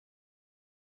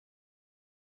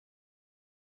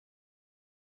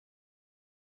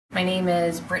My name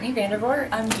is Brittany Vandervoort.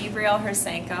 I'm Gabrielle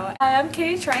Hersenko. Hi, I'm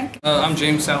Katie Trank. I'm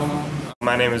James Salomon.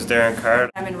 My name is Darren Card.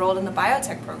 I'm enrolled in the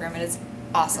biotech program and it's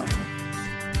awesome.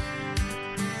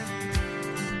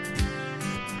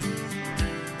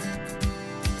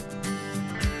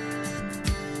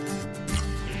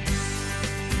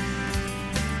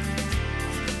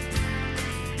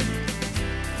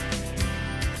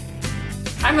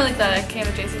 I'm really glad I came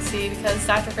to JCC because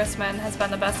Dr. Chrisman has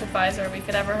been the best advisor we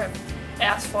could ever have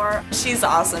asked for. She's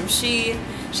awesome.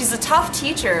 She's a tough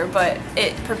teacher, but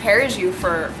it prepares you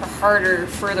for harder,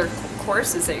 further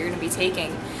courses that you're going to be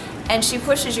taking. And she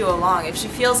pushes you along. If she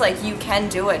feels like you can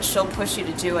do it, she'll push you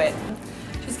to do it.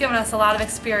 She's given us a lot of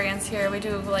experience here. We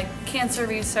do like cancer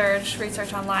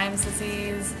research on Lyme's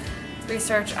disease,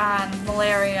 research on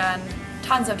malaria, and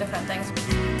tons of different things.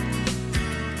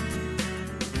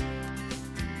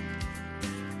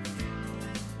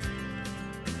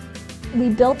 We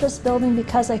built this building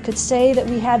because I could say that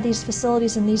we had these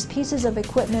facilities and these pieces of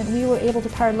equipment. We were able to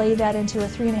parlay that into a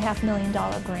 $3.5 million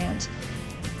grant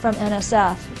from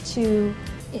NSF to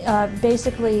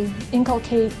basically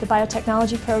inculcate the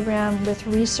biotechnology program with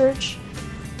research.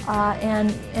 And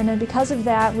then because of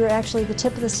that, we're actually the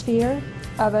tip of the spear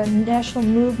of a national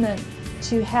movement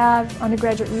to have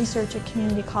undergraduate research at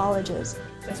community colleges.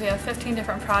 We have 15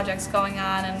 different projects going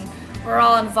on, and we're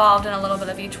all involved in a little bit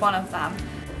of each one of them.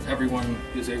 Everyone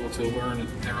is able to learn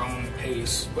at their own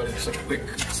pace, but it's a quick,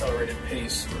 accelerated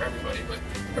pace for everybody. But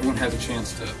everyone has a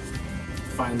chance to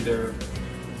find their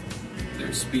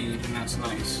speed, and that's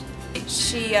nice.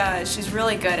 She's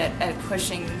really good at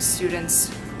pushing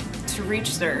students to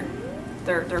reach their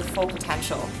full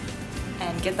potential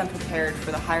and get them prepared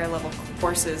for the higher level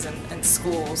courses and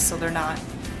schools so they're not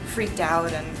freaked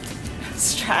out and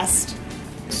stressed.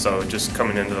 So just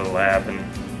coming into the lab and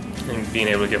being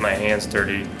able to get my hands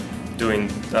dirty doing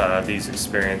these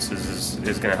experiences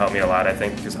is going to help me a lot, I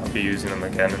think, because I'll be using them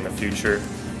again in the future.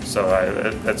 So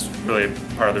that's really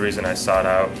part of the reason I sought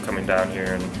out coming down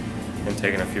here and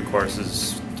taking a few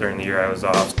courses during the year I was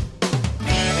off.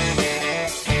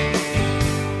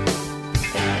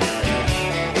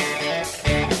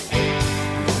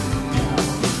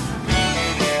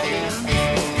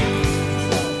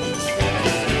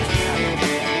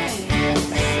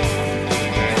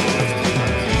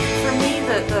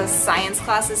 The science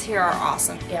classes here are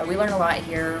awesome. Yeah, we learn a lot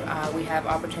here. We have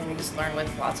opportunities to learn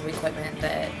with lots of equipment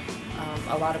that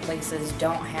a lot of places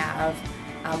don't have,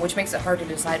 which makes it hard to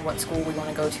decide what school we want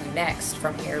to go to next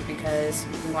from here because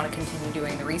we want to continue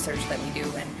doing the research that we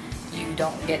do, and you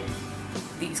don't get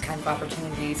these kind of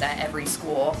opportunities at every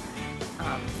school.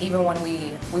 Even when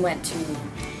we went to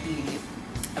the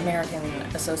American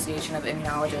Association of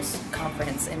Immunologists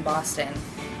conference in Boston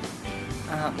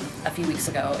a few weeks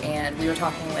ago, and we were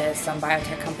talking with some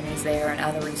biotech companies there and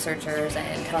other researchers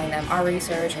and telling them our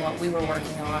research and what we were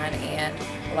working on, and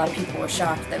a lot of people were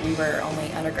shocked that we were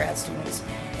only undergrad students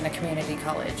in a community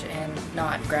college and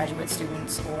not graduate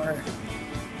students or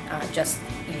just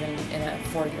even in a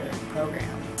four-year program.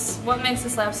 What makes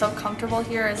this lab so comfortable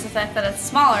here is the fact that it's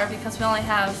smaller because we only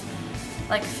have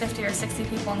like 50 or 60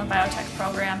 people in the biotech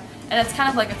program, and it's kind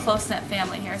of like a close-knit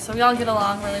family here, so we all get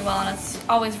along really well, and it's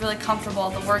always really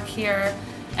comfortable to work here,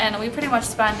 and we pretty much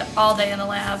spend all day in the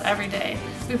lab every day.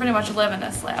 We pretty much live in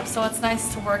this lab, so it's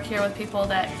nice to work here with people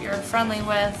that you're friendly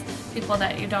with, people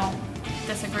that you don't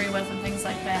disagree with, and things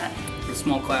like that. The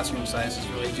small classroom sizes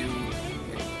really do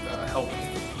help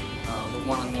the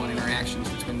one-on-one interactions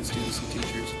between the students and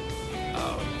teachers,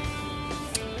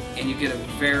 and you get a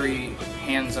very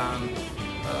hands-on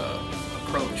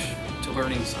approach to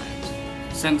learning science.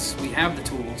 Since we have the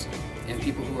tools and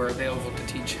people who are available to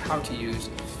teach how to use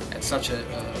at such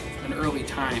an early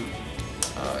time,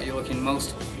 you're looking,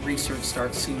 most research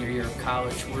starts senior year of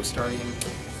college. We're starting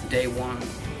day one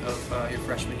of your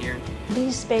freshman year.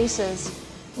 These spaces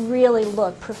really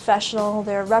look professional.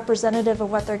 They're representative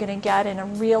of what they're going to get in a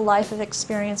real life of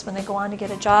experience when they go on to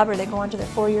get a job or they go on to their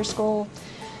four-year school.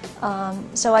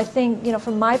 So I think,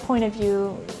 from my point of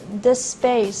view, this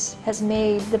space has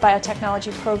made the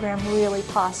biotechnology program really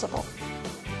possible.